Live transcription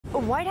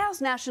White House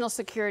National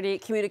Security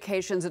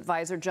Communications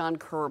Advisor John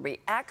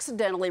Kirby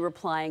accidentally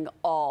replying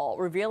all,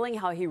 revealing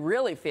how he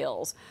really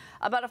feels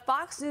about a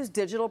Fox News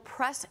digital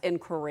press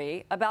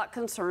inquiry about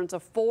concerns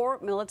of 4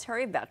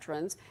 military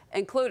veterans,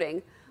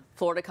 including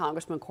Florida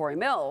Congressman Cory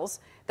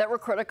Mills, that were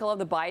critical of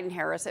the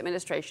Biden-Harris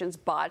administration's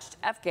botched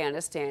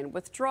Afghanistan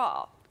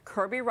withdrawal.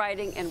 Kirby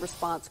writing in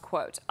response,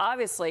 quote,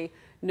 obviously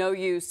no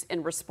use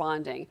in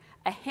responding.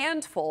 A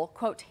handful,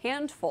 quote,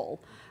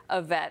 handful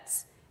of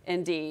vets,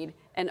 indeed,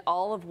 and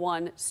all of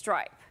one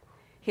stripe.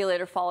 He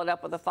later followed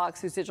up with a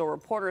Fox News digital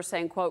reporter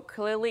saying, quote,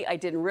 clearly I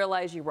didn't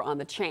realize you were on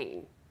the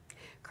chain.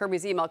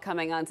 Kirby's email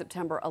coming on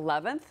September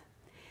 11th,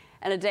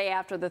 and a day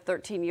after the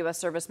 13 U.S.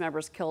 service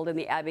members killed in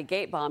the Abbey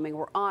Gate bombing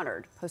were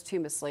honored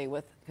posthumously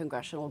with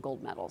congressional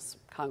gold medals,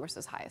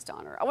 Congress's highest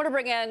honor. I want to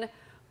bring in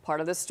part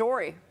of this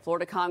story,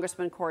 Florida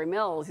Congressman Cory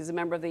Mills. He's a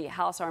member of the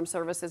House Armed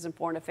Services and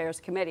Foreign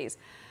Affairs Committees.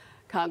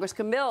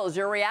 Congressman Mills,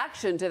 your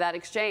reaction to that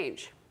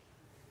exchange?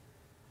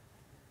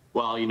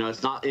 Well, you know,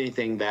 it's not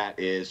anything that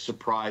is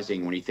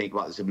surprising when you think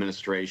about this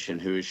administration,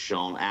 who has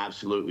shown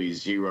absolutely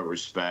zero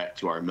respect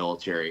to our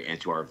military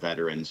and to our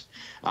veterans,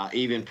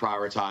 even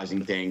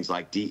prioritizing things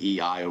like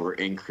DEI over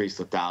increased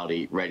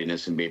lethality,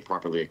 readiness, and being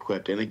properly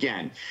equipped. And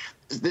again,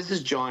 this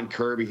is John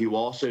Kirby, who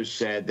also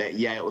said that,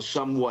 yeah, it was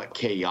somewhat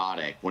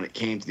chaotic when it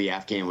came to the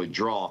Afghan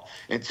withdrawal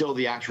until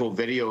the actual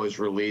video was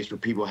released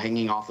with people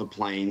hanging off the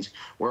planes,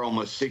 where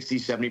almost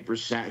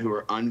 60–70% who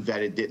were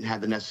unvetted didn't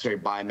have the necessary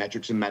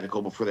biometrics and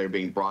medical before they were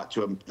being brought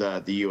to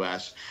the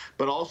U.S.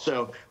 But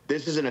also,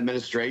 this is an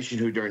administration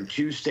who, during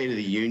 2 State of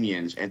the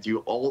Unions and through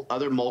all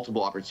other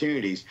multiple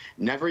opportunities,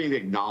 never even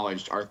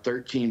acknowledged our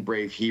 13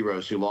 brave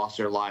heroes who lost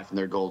their life and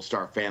their Gold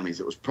Star families.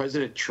 It was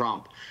President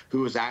Trump who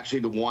was actually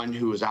the one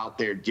who was out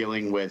there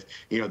dealing with,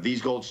 you know,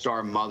 these Gold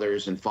Star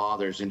mothers and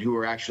fathers, and who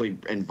were actually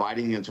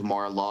inviting them to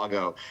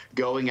Mar-a-Lago,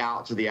 going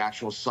out to the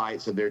actual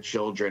sites of their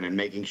children and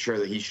making sure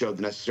that he showed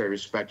the necessary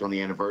respect on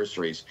the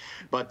anniversaries.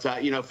 But,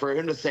 you know, for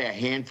him to say a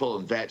handful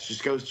of vets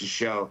just goes to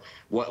show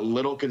what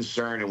little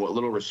concern and what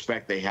little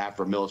respect they have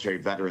for military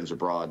veterans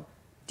abroad.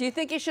 Do you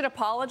think he should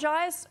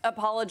apologize?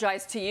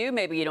 Apologize to you?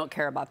 Maybe you don't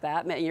care about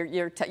that.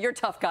 You're a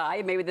tough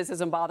guy. Maybe this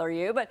doesn't bother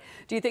you. But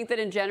do you think that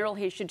in general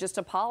he should just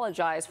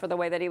apologize for the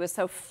way that he was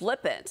so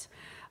flippant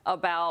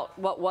about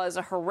what was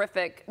a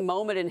horrific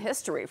moment in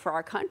history for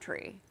our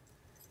country?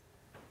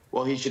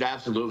 Well, he should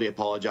absolutely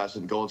apologize to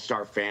the Gold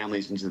Star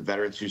families and to the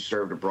veterans who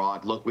served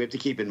abroad. Look, we have to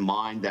keep in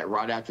mind that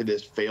right after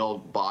this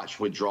failed botched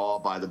withdrawal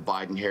by the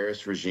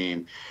Biden-Harris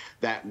regime,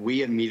 that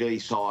we immediately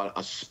saw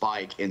a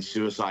spike in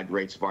suicide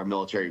rates of our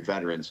military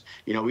veterans.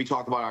 You know, we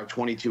talk about our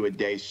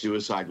 22-a-day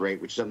suicide rate,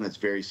 which is something that's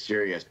very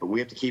serious, but we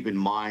have to keep in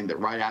mind that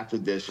right after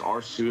this,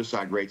 our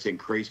suicide rates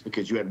increased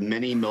because you had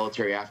many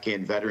military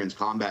Afghan veterans,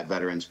 combat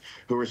veterans,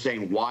 who were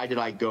saying, why did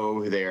I go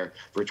over there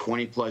for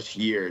 20+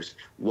 years?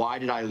 Why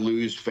did I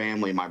lose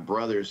family, my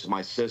brothers,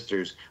 my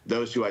sisters,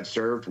 those who I'd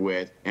served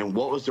with? And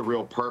what was the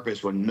real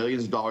purpose when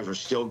millions of dollars are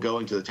still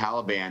going to the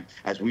Taliban,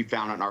 as we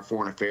found out in our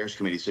Foreign Affairs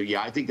Committee? So,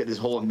 yeah, I think that this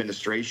whole administration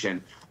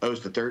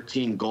owes the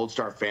 13 Gold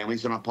Star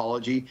families an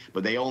apology,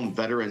 but they owe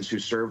veterans who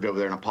served over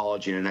there an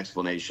apology and an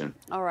explanation.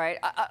 All right.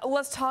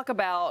 Let's talk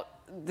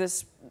about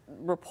this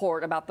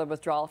report about the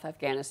withdrawal of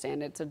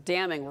Afghanistan. It's a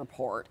damning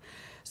report.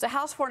 So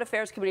House Foreign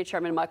Affairs Committee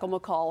Chairman Michael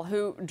McCaul,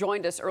 who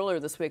joined us earlier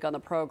this week on the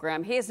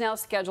program, he has now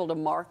scheduled a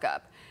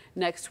markup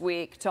next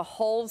week to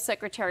hold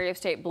Secretary of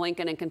State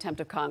Blinken in contempt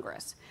of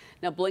Congress.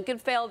 Now, Blinken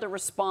failed to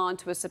respond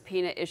to a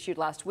subpoena issued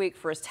last week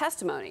for his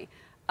testimony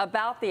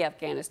about the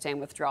Afghanistan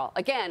withdrawal,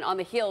 again, on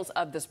the heels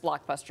of this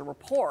blockbuster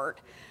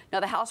report.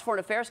 Now, the House Foreign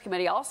Affairs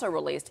Committee also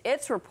released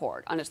its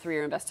report on its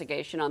 3-year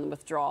investigation on the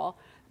withdrawal.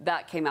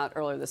 That came out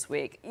earlier this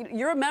week.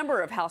 You're a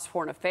member of House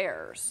Foreign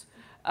Affairs,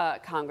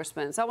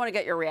 Congressman, so I want to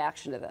get your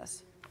reaction to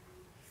this.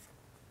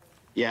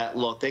 Yeah,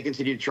 look, they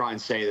continue to try and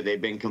say that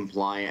they've been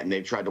compliant and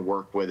they've tried to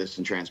work with us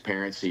in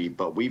transparency,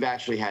 but we've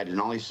actually had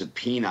not only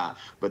subpoena,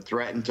 but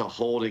threatened to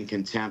hold in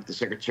contempt the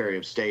Secretary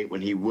of State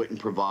when he wouldn't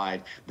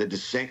provide the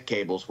dissent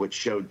cables, which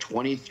showed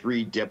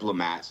 23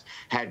 diplomats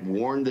had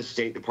warned the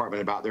State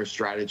Department about their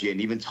strategy and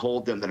even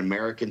told them that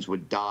Americans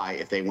would die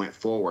if they went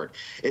forward.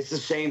 It's the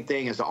same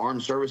thing as the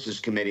Armed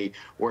Services Committee,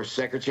 where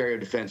Secretary of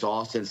Defense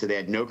Austin said they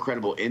had no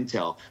credible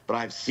intel, but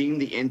I've seen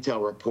the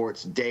intel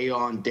reports day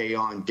on, day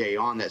on, day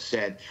on that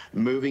said,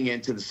 moving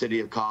into the city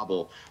of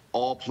Kabul,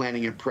 all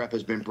planning and prep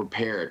has been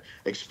prepared.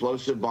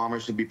 Explosive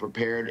bombers to be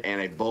prepared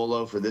and a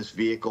bolo for this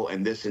vehicle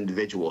and this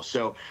individual.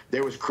 So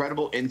there was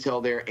credible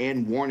intel there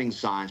and warning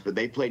signs, but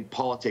they played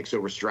politics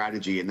over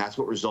strategy, and that's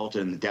what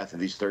resulted in the death of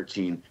these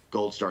 13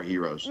 Gold Star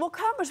heroes. Well,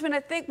 Congressman, I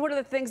think one of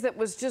the things that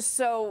was just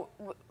so,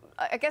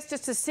 I guess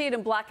just to see it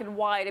in black and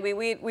white, I mean,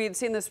 we had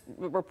seen this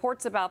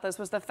reports about this,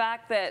 was the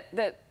fact that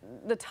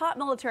the top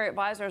military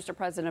advisors to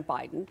President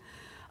Biden,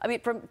 I mean,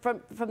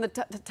 from the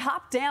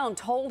top down,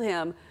 told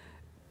him,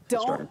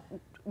 don't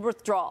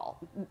withdrawal,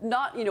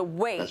 not,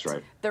 wait. That's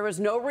right. There was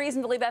no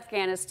reason to leave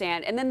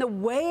Afghanistan. And then the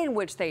way in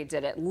which they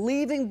did it,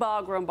 leaving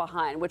Bagram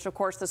behind, which, of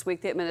course, this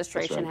week the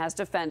administration has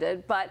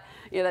defended. But,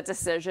 that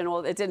decision,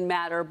 well, it didn't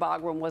matter.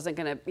 Bagram wasn't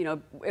going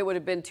to, it would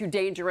have been too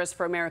dangerous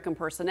for American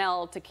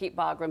personnel to keep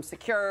Bagram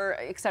secure,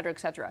 et cetera, et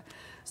cetera.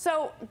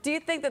 So do you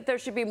think that there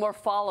should be more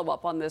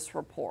follow-up on this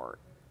report?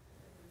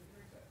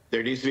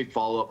 There needs to be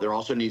follow-up. There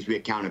also needs to be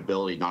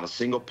accountability. Not a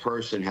single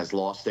person has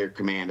lost their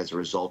command as a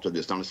result of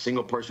this. Not a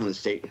single person in the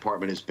State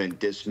Department has been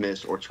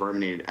dismissed or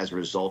terminated as a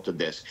result of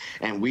this.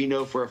 And we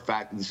know for a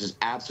fact that this is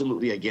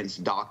absolutely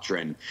against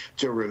doctrine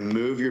to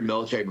remove your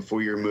military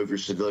before you remove your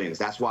civilians.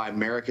 That's why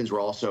Americans were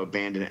also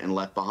abandoned and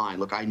left behind.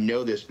 Look, I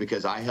know this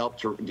because I helped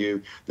to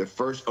do the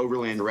first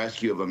overland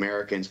rescue of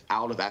Americans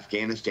out of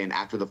Afghanistan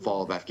after the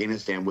fall of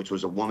Afghanistan, which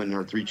was a woman and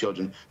her 3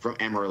 children from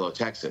Amarillo,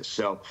 Texas.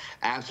 So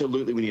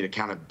absolutely we need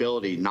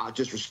accountability, not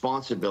just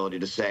responsibility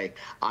to say,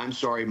 I'm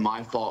sorry,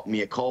 my fault,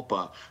 mea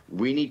culpa.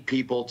 We need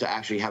people to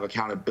actually have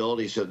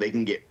accountability so they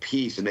can get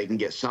peace and they can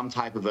get some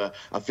type of a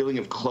feeling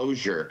of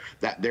closure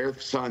that their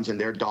sons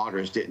and their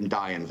daughters didn't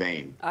die in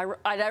vain.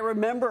 I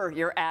remember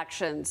your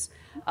actions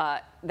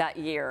that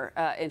year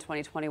in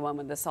 2021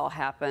 when this all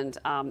happened,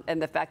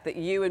 and the fact that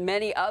you and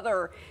many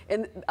others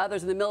in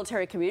the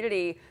military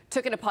community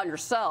took it upon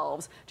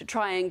yourselves to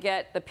try and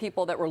get the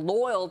people that were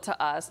loyal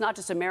to us, not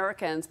just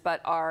Americans, but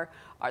are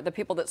the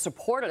people that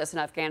supported us in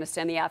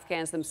Afghanistan, the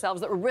Afghans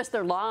themselves, that would risk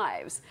their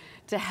lives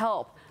to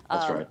help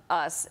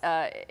us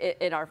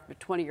in our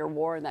 20-year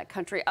war in that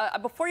country.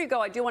 Before you go,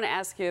 I do want to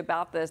ask you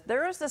about this.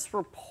 There is this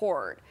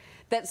report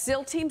that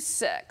SEAL Team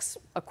 6,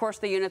 of course,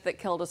 the unit that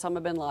killed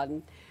Osama bin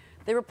Laden,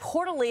 they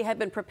reportedly had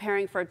been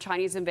preparing for a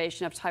Chinese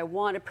invasion of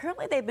Taiwan.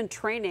 Apparently, they've been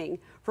training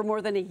for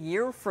more than a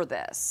year for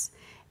this.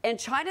 And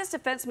China's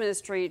defense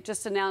ministry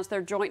just announced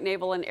their joint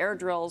naval and air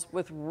drills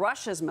with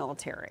Russia's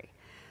military.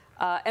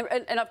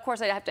 And of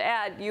course, I have to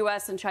add,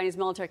 U.S. and Chinese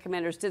military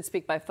commanders did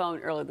speak by phone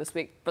earlier this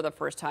week for the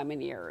first time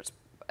in years,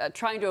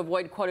 trying to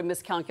avoid, quote, a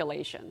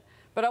miscalculation.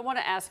 But I want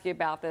to ask you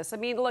about this. I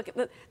mean, look,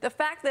 the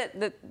fact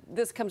that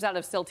this comes out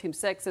of SEAL Team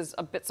 6 is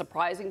a bit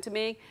surprising to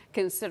me,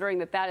 considering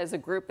that is a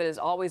group that is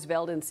always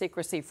veiled in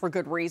secrecy for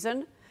good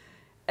reason.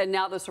 And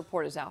now this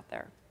report is out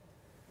there.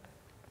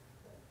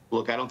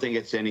 Look, I don't think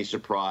it's any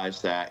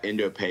surprise that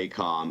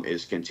Indo-PACOM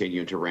is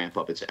continuing to ramp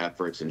up its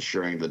efforts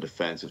ensuring the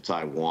defense of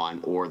Taiwan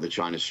or the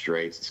China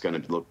Straits. It's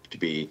going to look to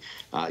be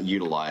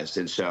utilized.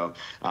 And so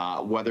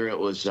whether it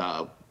was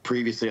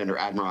previously under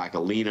Admiral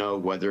Aquilino,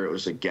 whether it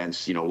was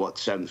against, what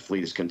 7th Fleet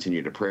has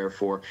continued to prepare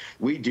for.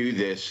 We do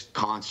this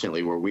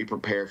constantly where we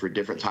prepare for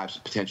different types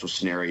of potential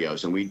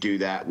scenarios, and we do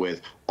that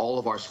with all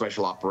of our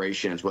special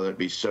operations, whether it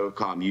be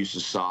SOCOM,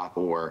 USASOC,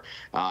 or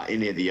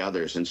any of the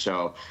others. And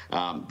so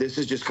this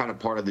is just kind of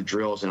part of the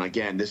drills. And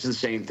again, this is the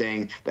same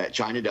thing that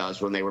China does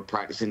when they were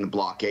practicing the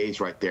blockades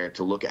right there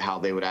to look at how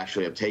they would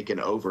actually have taken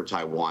over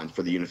Taiwan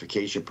for the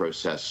unification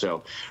process.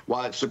 So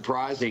while it's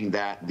surprising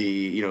that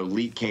the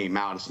leak came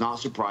out, it's not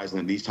surprising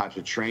that these types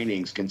of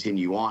trainings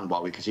continue on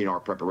while we continue our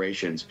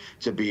preparations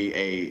to be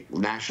a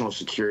national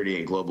security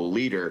and global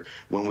leader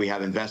when we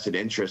have invested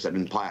interests that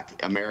impact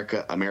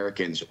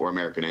Americans or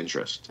American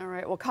interest. All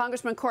right. Well,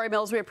 Congressman Cory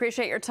Mills, we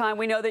appreciate your time.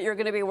 We know that you're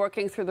going to be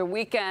working through the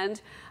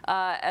weekend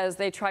as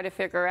they try to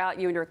figure out,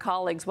 you and your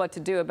colleagues, what to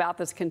do about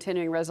this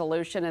continuing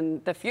resolution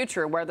and the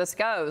future, where this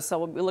goes. So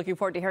we'll be looking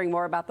forward to hearing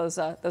more about those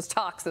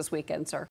talks this weekend, sir.